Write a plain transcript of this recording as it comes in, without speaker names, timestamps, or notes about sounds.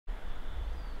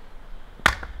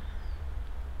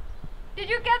Did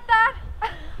you get that?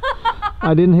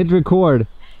 I didn't hit record.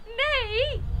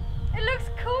 Nee! It looks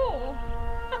cool.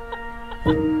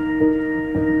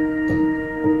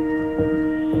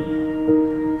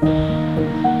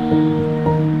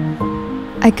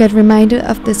 I got reminded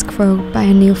of this quote by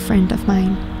a new friend of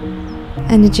mine.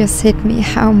 And it just hit me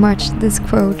how much this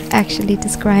quote actually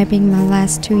describing my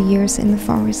last 2 years in the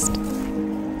forest.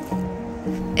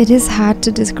 It is hard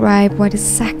to describe what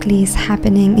exactly is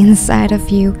happening inside of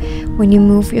you when you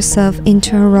move yourself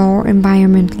into a raw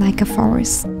environment like a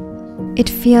forest. It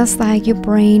feels like your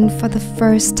brain for the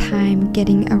first time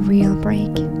getting a real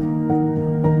break.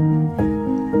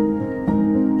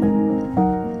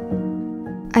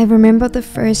 I remember the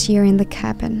first year in the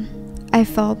cabin. I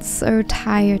felt so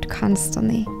tired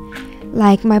constantly,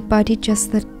 like my body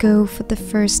just let go for the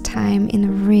first time in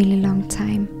a really long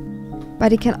time.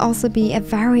 But it can also be a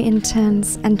very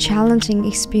intense and challenging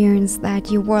experience that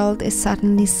your world is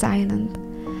suddenly silent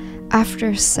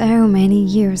after so many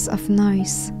years of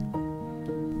noise.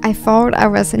 I thought I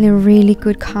was in a really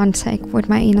good contact with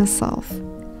my inner self,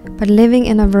 but living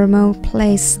in a remote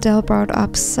place still brought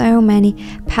up so many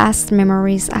past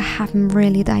memories I haven't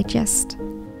really digested.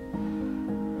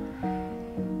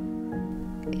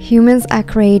 Humans are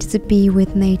created to be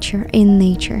with nature, in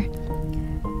nature.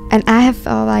 And I have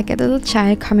felt like a little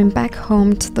child coming back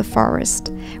home to the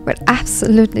forest with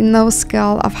absolutely no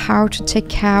skill of how to take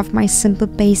care of my simple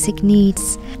basic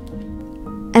needs,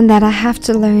 and that I have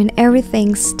to learn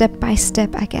everything step by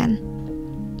step again.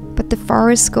 But the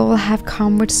forest school have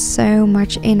come with so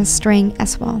much inner strength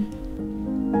as well.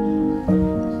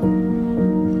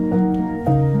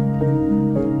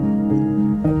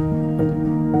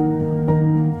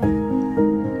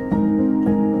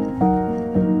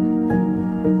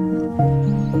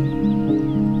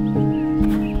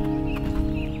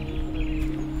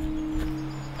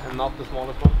 Not the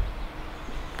smallest one.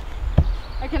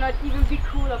 I cannot even be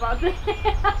cool about this.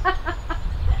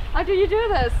 How do you do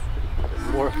this?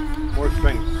 More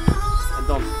strength.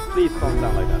 And please don't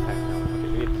stand like that. Okay,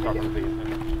 we need to start on the biggest.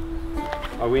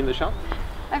 Okay. Are we in the shot?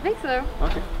 I think so.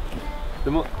 Okay.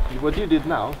 What you did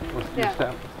now was you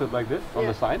stood like this on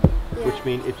the side, which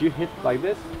means if you hit like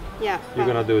this, you're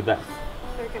gonna do that.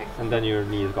 Okay. And then your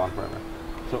knee is gone forever.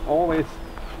 So always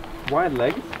wide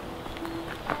legs,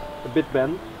 a bit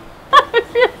bend. I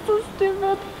feel so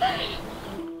stupid.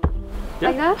 Yeah.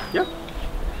 Like that? Yeah.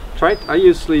 Try it. I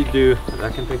usually do. I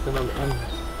can take them on.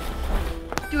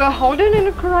 Do I hold it in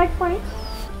the correct way?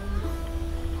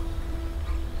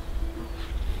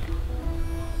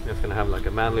 Just gonna have like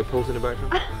a manly pose in the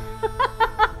background.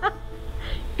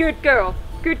 Good girl.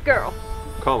 Good girl.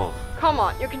 Come on. Come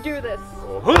on, you can do this.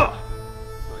 Oh,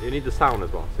 you need the sound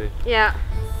as well. See? Yeah.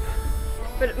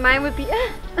 But mine would be.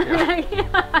 Yeah.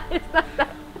 It's not that.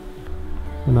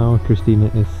 Now Christina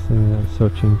is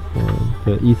searching for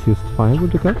the easiest fiber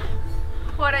to cut.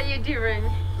 What are you doing?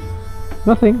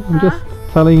 Nothing, I'm just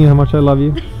telling you how much I love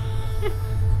you.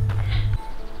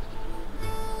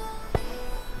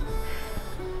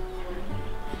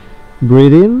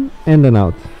 Breathe in and then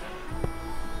out.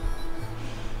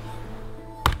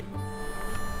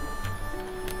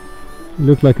 You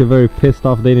look like a very pissed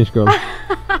off Danish girl.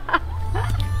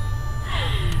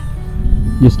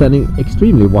 You're standing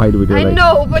extremely wide with your legs. I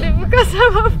know, but it's because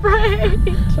I'm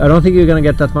afraid. I don't think you're gonna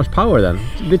get that much power then.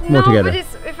 It's a bit more together. No,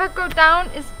 but if I go down,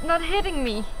 it's not hitting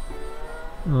me.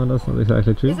 Oh, that's not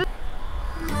exactly true.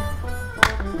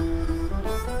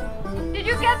 Did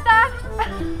you get that?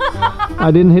 I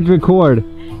didn't hit record.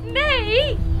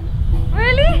 Nee!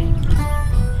 Really?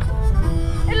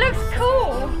 It looks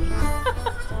cool.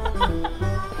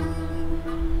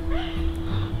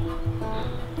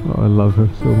 Oh, I love her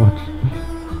so much.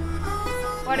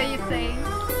 What are you saying?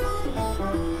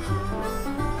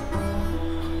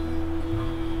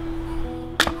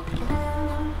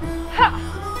 Ha!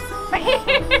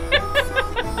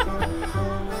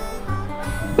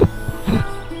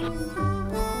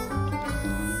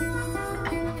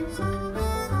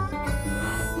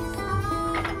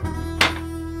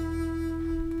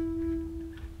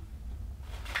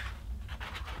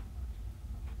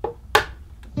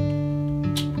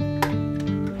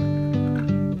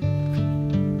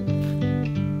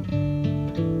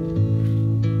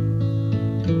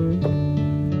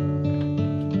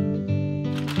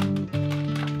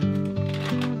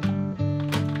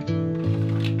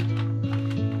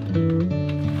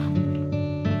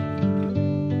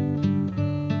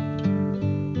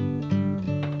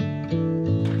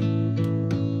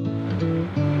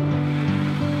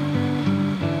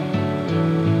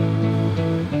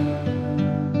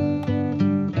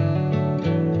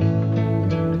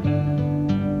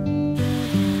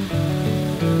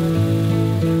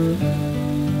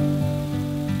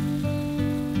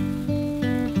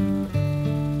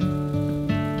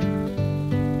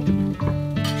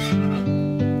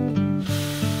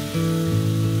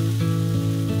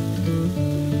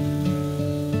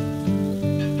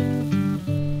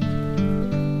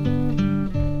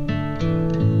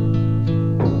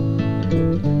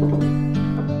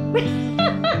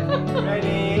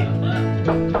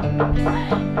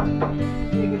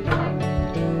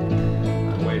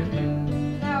 Wait.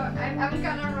 No, I'm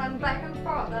gonna run back and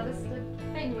forth. That is the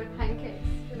thing with pancakes,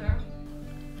 you know.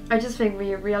 I just think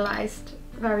we realized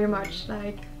very much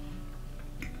like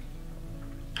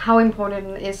how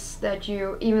important it is that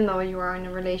you, even though you are in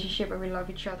a relationship and we love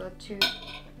each other,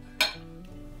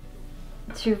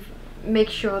 to make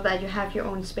sure that you have your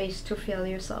own space to feel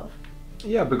yourself.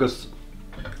 Yeah, because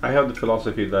I have the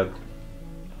philosophy that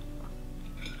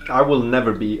I will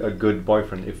never be a good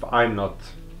boyfriend if I'm not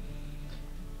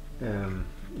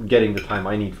getting the time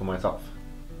I need for myself.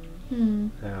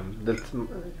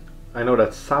 I know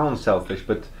that sounds selfish,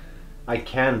 but I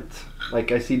can't,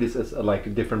 like, I see this as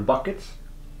like different buckets.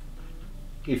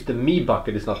 If the me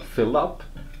bucket is not filled up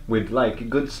with like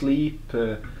good sleep,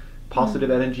 positive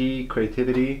energy,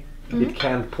 creativity, it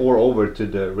can't pour over to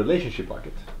the relationship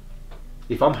bucket.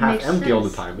 If I'm half empty all the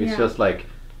time, it's just like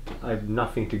I have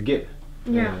nothing to give.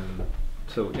 Yeah.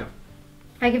 So yeah.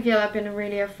 I can feel I've been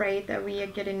really afraid that we are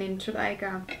getting into like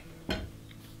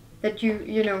that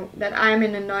you know, that I'm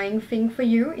an annoying thing for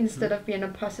you instead of being a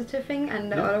positive thing,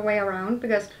 and the other way around,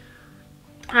 because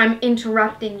I'm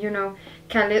interrupting, you know,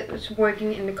 Kalle is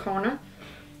working in the corner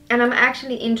and I'm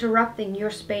actually interrupting your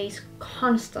space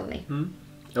constantly.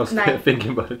 I was like,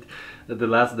 thinking about it at the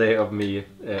last day of me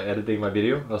editing my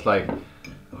video. I was like,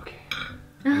 okay,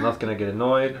 I'm not gonna get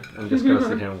annoyed, I'm just gonna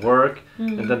sit here and work.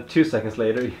 And then 2 seconds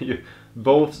later you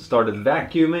both started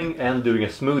vacuuming and doing a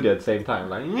smoothie at the same time,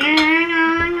 like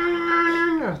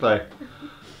I was like,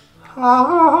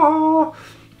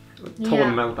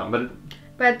 total meltdown.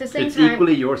 But at the same time, it's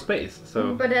equally your space.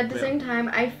 So but at the same time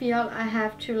I feel I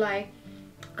have to like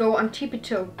go on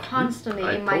tippy-toe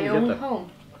constantly in my own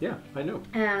home. Yeah, I know.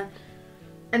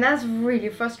 And that's really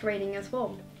frustrating as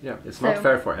well. Yeah, it's not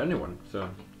fair for anyone. So.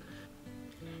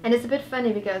 And it's a bit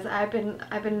funny because I've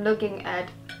been looking at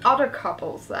other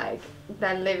couples like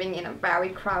that living in a very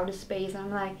crowded space, and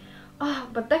I'm like, oh,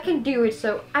 but they can do it,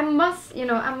 so I must, you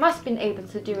know, I must be able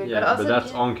to do it. Yeah, but also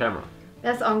that's on camera.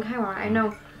 That's on camera, I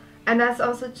know. And that's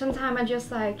also sometimes I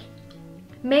just like,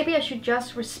 maybe I should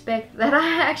just respect that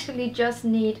I actually just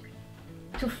need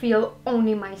to feel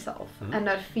only myself and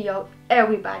not feel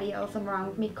everybody else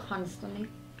around me constantly.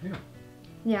 Yeah.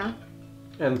 Yeah.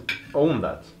 And own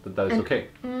that is okay.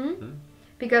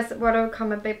 Because what I'll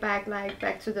come a bit back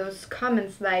to those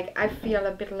comments, like I feel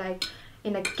a bit like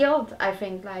in a guilt. I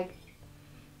think like,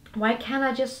 why can't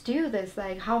I just do this?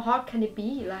 Like, how hard can it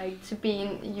be, like, to be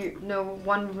in, you know,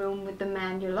 one room with the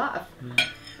man you love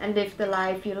and live the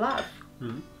life you love?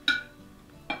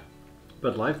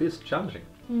 But life is challenging.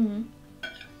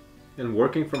 And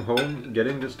working from home,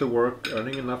 getting this to work,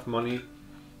 earning enough money,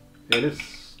 it is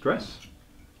stress.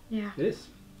 Yeah. It is.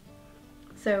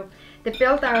 So the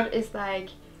build out is like,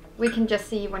 we can just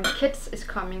see when kids is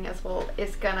coming as well.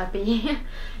 It's gonna be,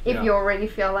 if you already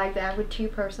feel like that with 2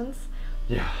 persons.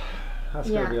 Yeah, that's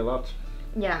gonna be a lot.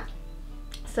 Yeah.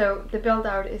 So the build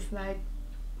out is like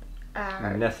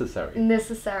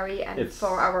necessary and it's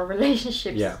for our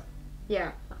relationships. Yeah.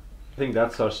 Yeah. I think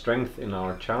that's our strength in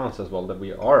our channels as well, that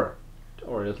we are,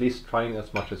 or at least trying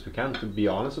as much as we can to be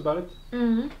honest about it.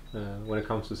 When it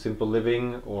comes to simple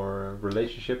living or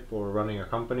relationship or running a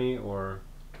company or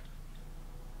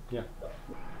yeah.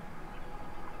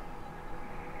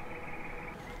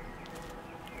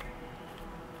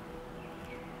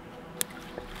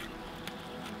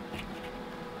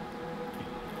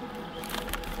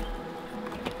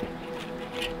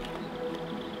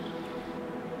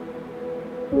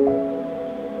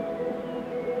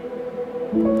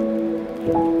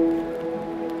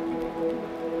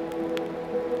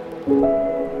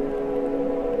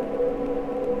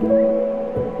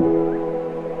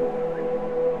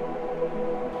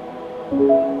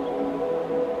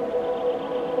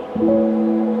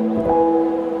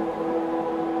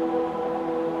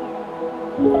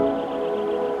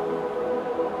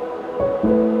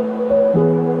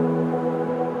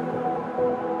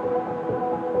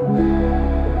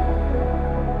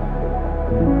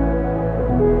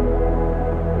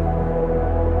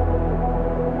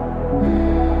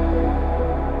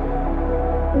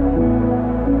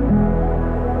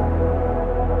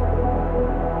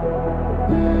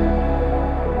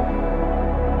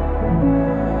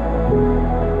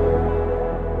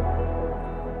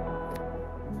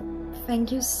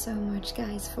 Thank you so much,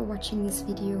 guys, for watching this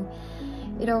video.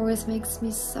 It always makes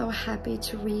me so happy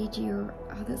to read your,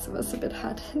 oh, this was a bit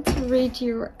hard, to read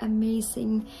your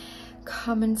amazing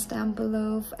comments down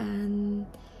below, and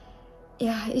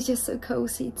yeah, it's just so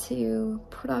cozy to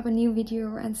put up a new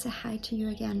video and say hi to you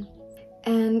again.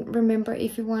 And remember,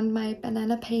 if you want my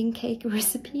banana pancake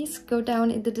recipes, go down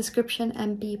in the description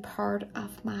and be part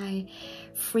of my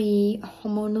free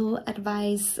hormonal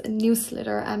advice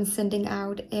newsletter I'm sending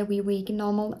out every week,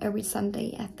 normal every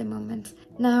Sunday at the moment.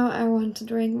 Now I want to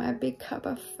drink my big cup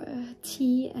of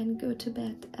tea and go to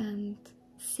bed, and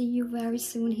see you very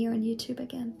soon here on YouTube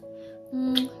again.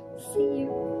 See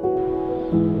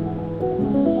you.